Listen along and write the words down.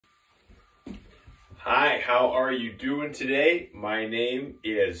Hi, how are you doing today? My name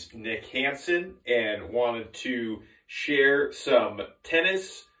is Nick Hansen and wanted to share some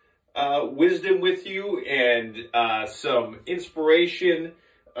tennis wisdom with you and some inspiration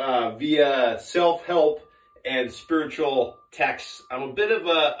via self-help and spiritual texts. I'm a bit of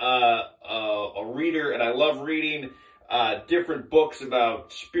a reader, and I love reading different books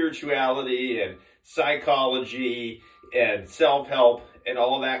about spirituality and psychology and self-help and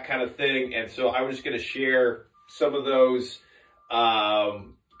all of that kind of thing. And so I was just going to share some of those,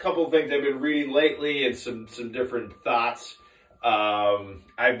 couple of things I've been reading lately and some different thoughts.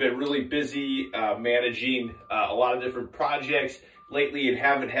 I've been really busy managing a lot of different projects lately and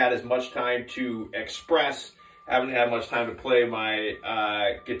haven't had as much time to express, haven't had much time to play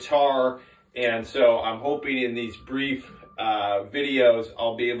my guitar. And so I'm hoping in these brief videos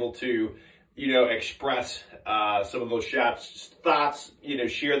I'll be able to express some of those thoughts,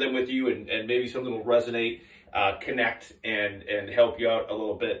 share them with you, and maybe something will resonate, connect, and help you out a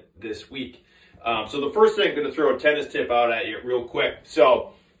little bit this week. So the first thing, I'm going to throw a tennis tip out at you real quick.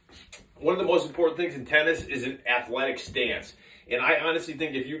 So one of the most important things in tennis is an athletic stance. And I honestly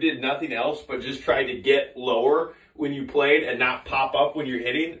think if you did nothing else but just tried to get lower when you played and not pop up when you're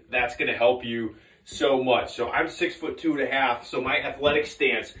hitting, that's going to help you so much. So I'm 6'2.5", so my athletic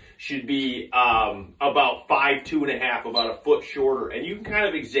stance should be about 5'2.5", about a foot shorter. And you can kind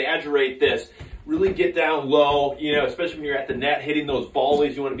of exaggerate this, really get down low, especially when you're at the net hitting those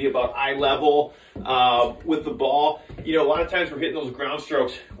volleys. You want to be about eye level with the ball. A lot of times we're hitting those ground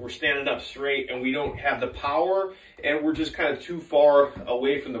strokes, we're standing up straight and we don't have the power and we're just kind of too far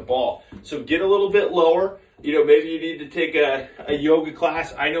away from the ball. So get a little bit lower. Maybe you need to take a yoga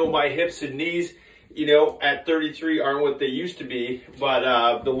class. I know my hips and knees, at 33 aren't what they used to be,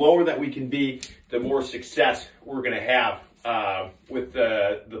 but the lower that we can be, the more success we're going to have with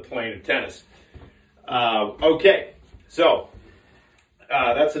the playing of tennis. Okay, so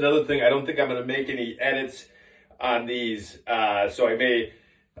that's another thing. I don't think I'm going to make any edits on these, so I may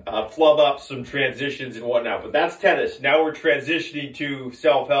flub up some transitions and whatnot, but that's tennis. Now we're transitioning to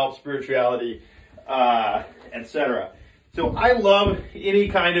self-help, spirituality, etc. So I love any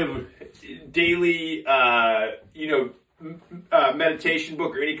kind of daily, meditation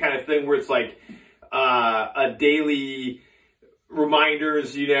book or any kind of thing where it's like a daily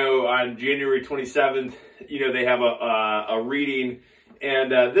reminders. On January 27th, they have a reading,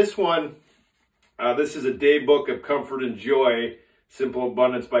 and this one, this is a day book of comfort and joy, Simple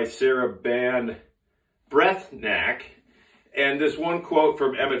Abundance by Sarah Ban Breathnack. And this one quote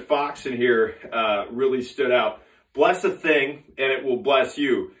from Emmett Fox in here really stood out. Bless a thing and it will bless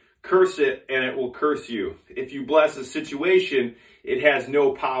you. Curse it and it will curse you. If you bless a situation, it has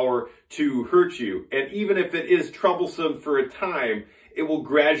no power to hurt you. And even if it is troublesome for a time, it will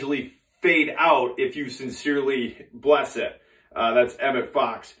gradually fade out if you sincerely bless it. That's Emmett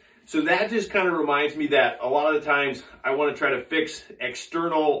Fox. So that just kind of reminds me that a lot of the times I want to try to fix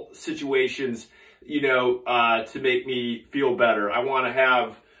external situations, to make me feel better. I want to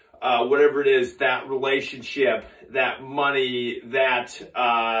have whatever it is, that relationship, that money, that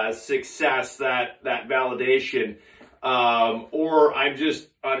success, that validation, or I'm just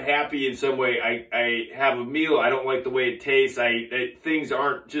unhappy in some way. I have a meal, I don't like the way it tastes. Things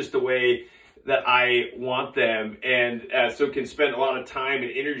aren't just the way that I want them, and so can spend a lot of time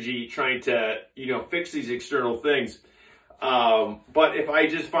and energy trying to fix these external things. But if I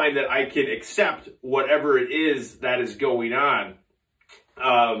just find that I can accept whatever it is that is going on,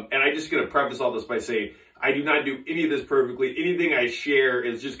 and I'm just going to preface all this by saying I do not do any of this perfectly. Anything I share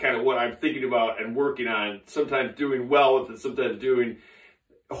is just kind of what I'm thinking about and working on, sometimes doing well with it, sometimes doing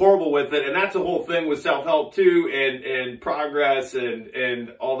horrible with it. And that's the whole thing with self-help too, and progress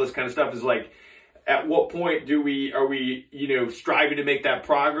and all this kind of stuff is like, at what point are we striving to make that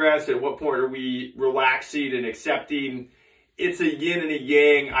progress? At what point are we relaxing and accepting? It's a yin and a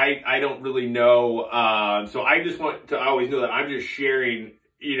yang. I don't really know. So I just want to always know that I'm just sharing,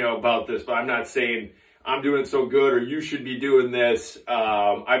 about this, but I'm not saying I'm doing so good or you should be doing this.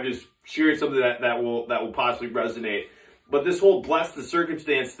 I'm just sharing something that will possibly resonate. But this whole bless the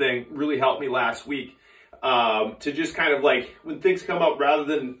circumstance thing really helped me last week. To just kind of like, when things come up, rather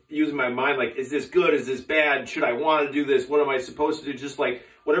than using my mind, like, is this good? Is this bad? Should I want to do this? What am I supposed to do? Just like,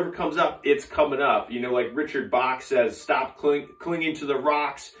 whatever comes up, it's coming up. Like Richard Bach says, stop clinging to the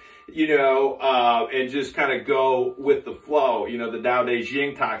rocks, and just kind of go with the flow. The Tao Te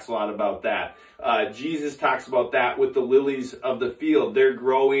Ching talks a lot about that. Jesus talks about that with the lilies of the field. They're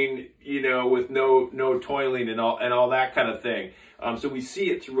growing, with no toiling and all that kind of thing. So we see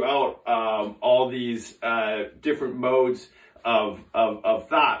it throughout all these different modes of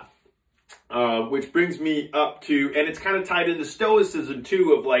thought. which brings me up to, and it's kind of tied into Stoicism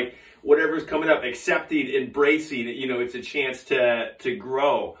too, of like whatever's coming up, accepting, embracing. It's a chance to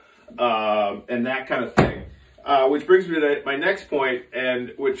grow, and that kind of thing. Which brings me to my next point,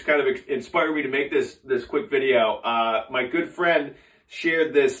 and which kind of inspired me to make this quick video. My good friend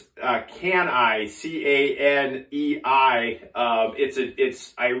shared this CANEI, CANEI.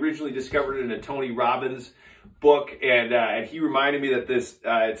 I originally discovered it in a Tony Robbins book, and he reminded me that this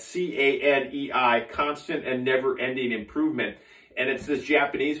it's CANEI, constant and never-ending improvement, and it's this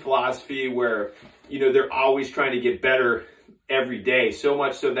Japanese philosophy where they're always trying to get better every day, so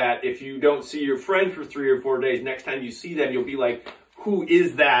much so that if you don't see your friend for 3 or 4 days, next time you see them, you'll be like, who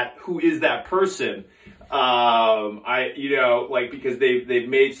is that person? Because they've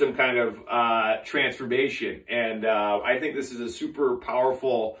made some kind of transformation, and I think this is a super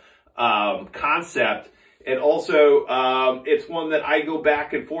powerful concept, and also it's one that I go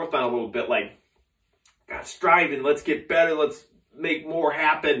back and forth on a little bit, like, God, striving, let's get better, let's make more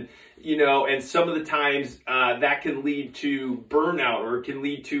happen, and some of the times that can lead to burnout, or it can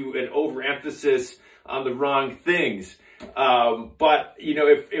lead to an overemphasis on the wrong things. But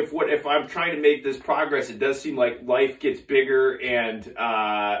if I'm trying to make this progress, it does seem like life gets bigger and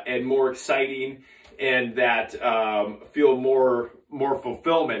more exciting, and that feel more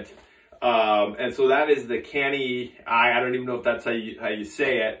fulfillment. And so that is the CANEI. I don't even know if that's how you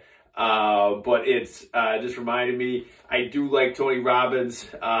say it. But it's just reminded me. I do like Tony Robbins,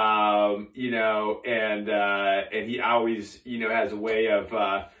 and he always has a way of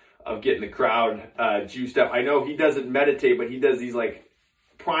getting the crowd juiced up. I know he doesn't meditate, but he does these like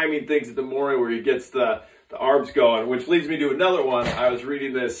priming things in the morning where he gets the arms going, which leads me to another one. I was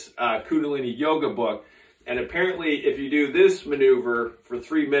reading this Kundalini yoga book, and apparently if you do this maneuver for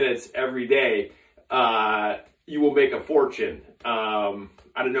 3 minutes every day, you will make a fortune.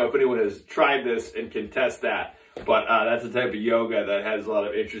 I don't know if anyone has tried this and can test that, but that's the type of yoga that has a lot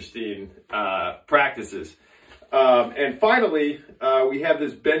of interesting practices. And finally, we have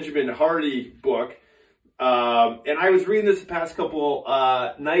this Benjamin Hardy book. And I was reading this the past couple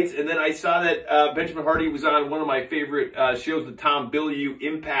nights, and then I saw that Benjamin Hardy was on one of my favorite shows, the Tom Bilyeu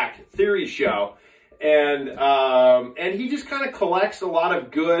Impact Theory show. And he just kind of collects a lot of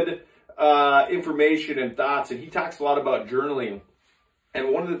good information and thoughts, and he talks a lot about journaling.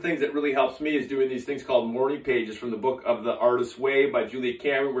 And one of the things that really helps me is doing these things called morning pages from the book of The Artist's Way by Julia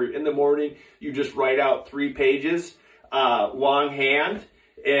Cameron, where in the morning you just write out 3 pages, longhand,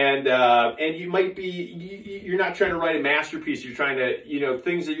 and you might be, you're not trying to write a masterpiece, you're trying to,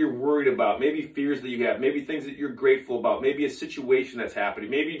 things that you're worried about, maybe fears that you have, maybe things that you're grateful about, maybe a situation that's happening,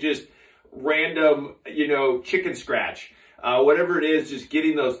 maybe just random, chicken scratch. Whatever it is, just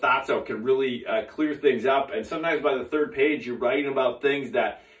getting those thoughts out can really clear things up. And sometimes by the 3rd page, you're writing about things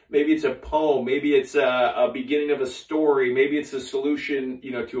that maybe it's a poem, maybe it's a beginning of a story, maybe it's a solution,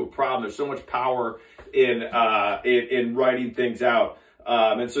 to a problem. There's so much power in writing things out.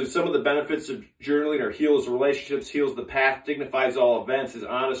 And so some of the benefits of journaling are: heals relationships, heals the path, dignifies all events, is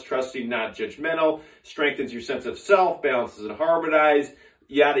honest, trusting, not judgmental, strengthens your sense of self, balances and harmonizes,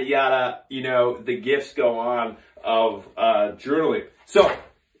 yada, yada, the gifts go on of journaling. So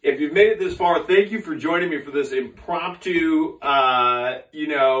if you've made it this far, thank you for joining me for this impromptu,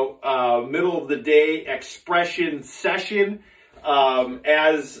 middle of the day expression session.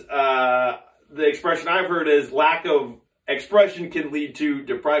 As the expression I've heard is, lack of expression can lead to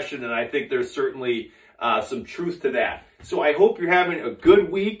depression, and I think there's certainly some truth to that. So I hope you're having a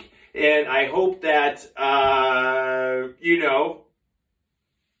good week, and I hope that,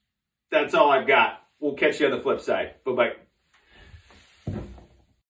 that's all I've got. We'll catch you on the flip side. Bye-bye.